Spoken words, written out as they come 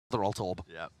the alt orb.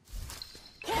 Yeah.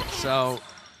 So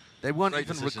they weren't Great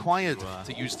even decision required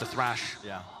to use the thrash.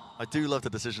 Yeah. I do love the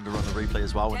decision to run the replay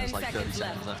as well when there's like 30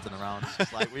 seconds left in the round. It's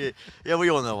just like, we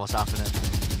all know what's happening.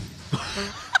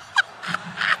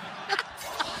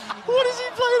 What is he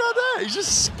playing on there? He's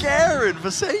just scaring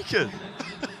Forsaken.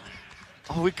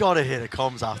 Oh, we gotta hear the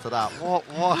comms after that. What?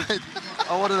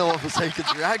 I want to know what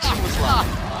Forsaken's reaction was like.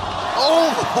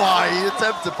 Oh my, he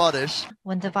attempted to punish.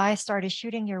 When Devi started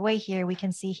shooting your way here, we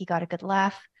can see he got a good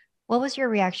laugh. What was your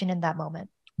reaction in that moment?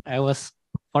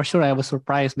 For sure, I was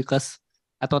surprised because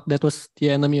I thought that was the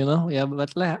enemy, you know? Yeah,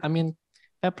 but I mean,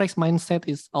 Pepre's mindset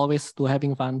is always to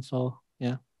having fun, so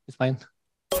yeah, it's fine.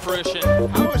 Fruition.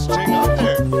 How was Jing up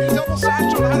there? He double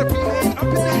satchel had a beam up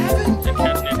into heaven. And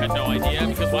Kesnet had no idea,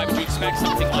 because why would you expect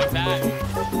something like that?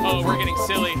 Oh, we're getting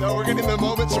silly. No, we're getting the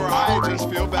moments where I just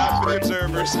feel bad for the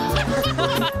observers.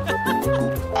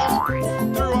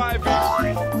 Through Ivy.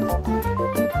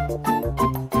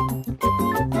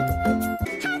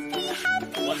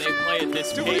 When they play at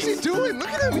this Dude, pace. what is he doing? Look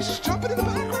at him. He's just jumping in the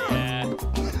background.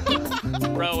 Yeah.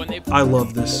 Bro, when they... I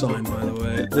love this sign, by the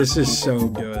way. This is so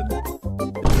good.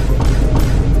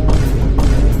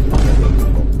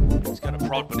 He's going to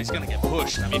prod, but he's going to get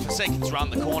pushed. I mean, Forsaken's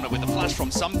round the corner with a flash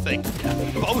from something.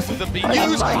 Both of them being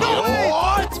used.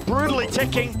 It's brutally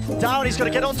ticking down. He's got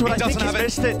to get onto it. I think he's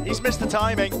missed it. He's missed the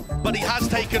timing. But he has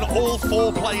taken all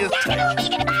 4 players.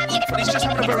 But he's just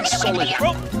having a very solid...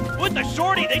 Bro, with the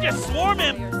shorty, they just swarm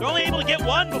him. They're only able to get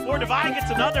one before Devi gets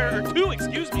another, or 2,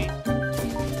 excuse me.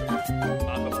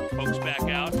 Mako pokes back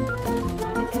out.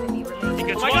 He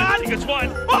gets one. He gets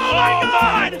one. Oh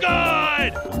my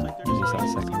God!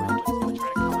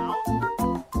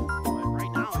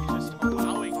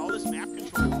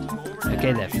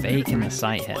 Okay, they're faking the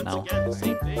sight hit now.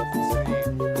 Faking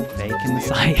the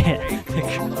sight hit.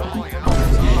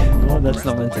 Oh, that's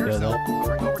not meant to go there.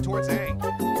 Over towards A.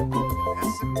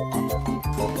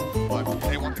 But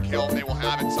they want the kill. They will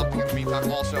have it. Something in the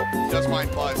meantime also does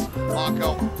find Buzz.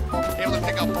 Mako able to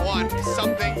pick up 1.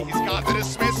 Something. He's got the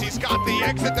dismiss. He's got the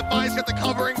exit. Devi's got the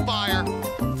covering fire.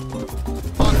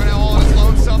 Mako now all on his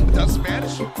lonesome. Does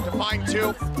manage to find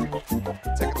 2.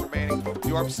 Seconds remaining.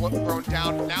 Yorp slip thrown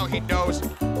down. Now he knows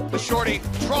the shorty.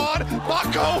 Tron.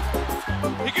 Mako.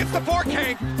 He gets the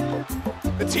 4K.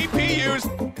 The TP used.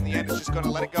 In the end, it's just going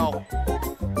to let it go.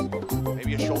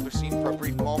 Maybe a shoulder scene for a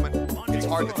brief moment. It's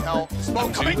hard to tell.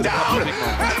 Smoke coming down.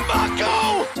 And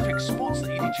Mako. Specific spots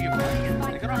that EDG are playing in.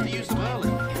 They're going to have to use them early.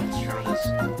 Yeah, sure it is.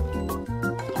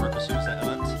 The pursues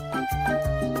element.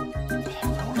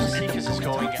 Seekers is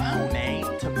going main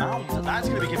to mount, and that's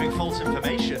going to be giving false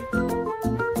information.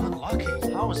 Unlucky.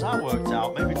 How has that worked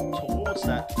out? Maybe towards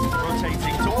that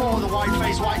rotating door, the white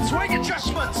face, white swing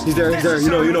adjustments. He's there, you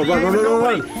know,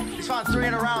 run. He's found 3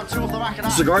 in a round, 2 off the back of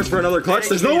that. Cigars for another clutch?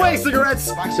 There's no way,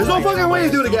 cigarettes! There's no fucking way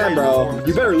to do it again, bro.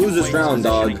 You better lose this round,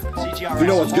 dog. If you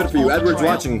know what's good for you. Edward's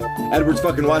watching. Edward's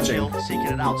fucking watching. Seeking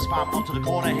it out, spam onto the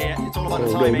corner here. It's all about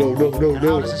the timing. No.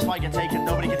 How does this fight get taken?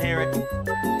 Nobody can hear it.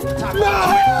 Tap No!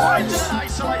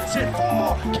 isolates it.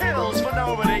 4 kills for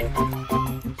nobody.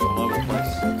 All over the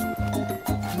place.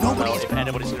 Nobody's if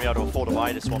anybody's going to be able to afford to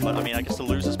buy this one, but I mean, I guess the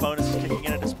loser's bonus is kicking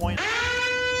in at this point.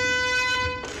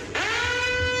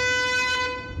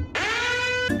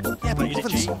 Yeah, but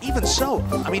even so,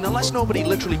 I mean, unless nobody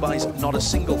literally buys not a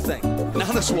single thing.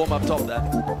 Now the swarm up top there.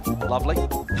 Lovely.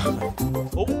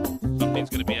 Oh, something's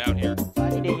going to be out here.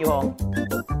 Ini you all.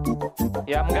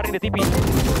 Yeah, I'm getting the TP.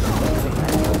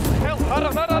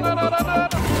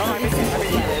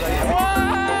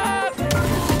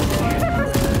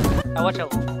 I watch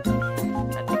out.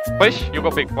 Push, you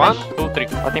go pick. 1, 2, 3.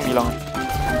 Ating bilang.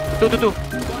 2.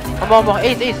 Come on,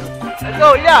 ace. Let's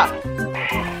go, yeah.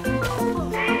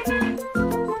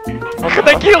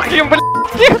 Thank you, Kim. I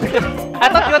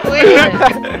thought you were to ace.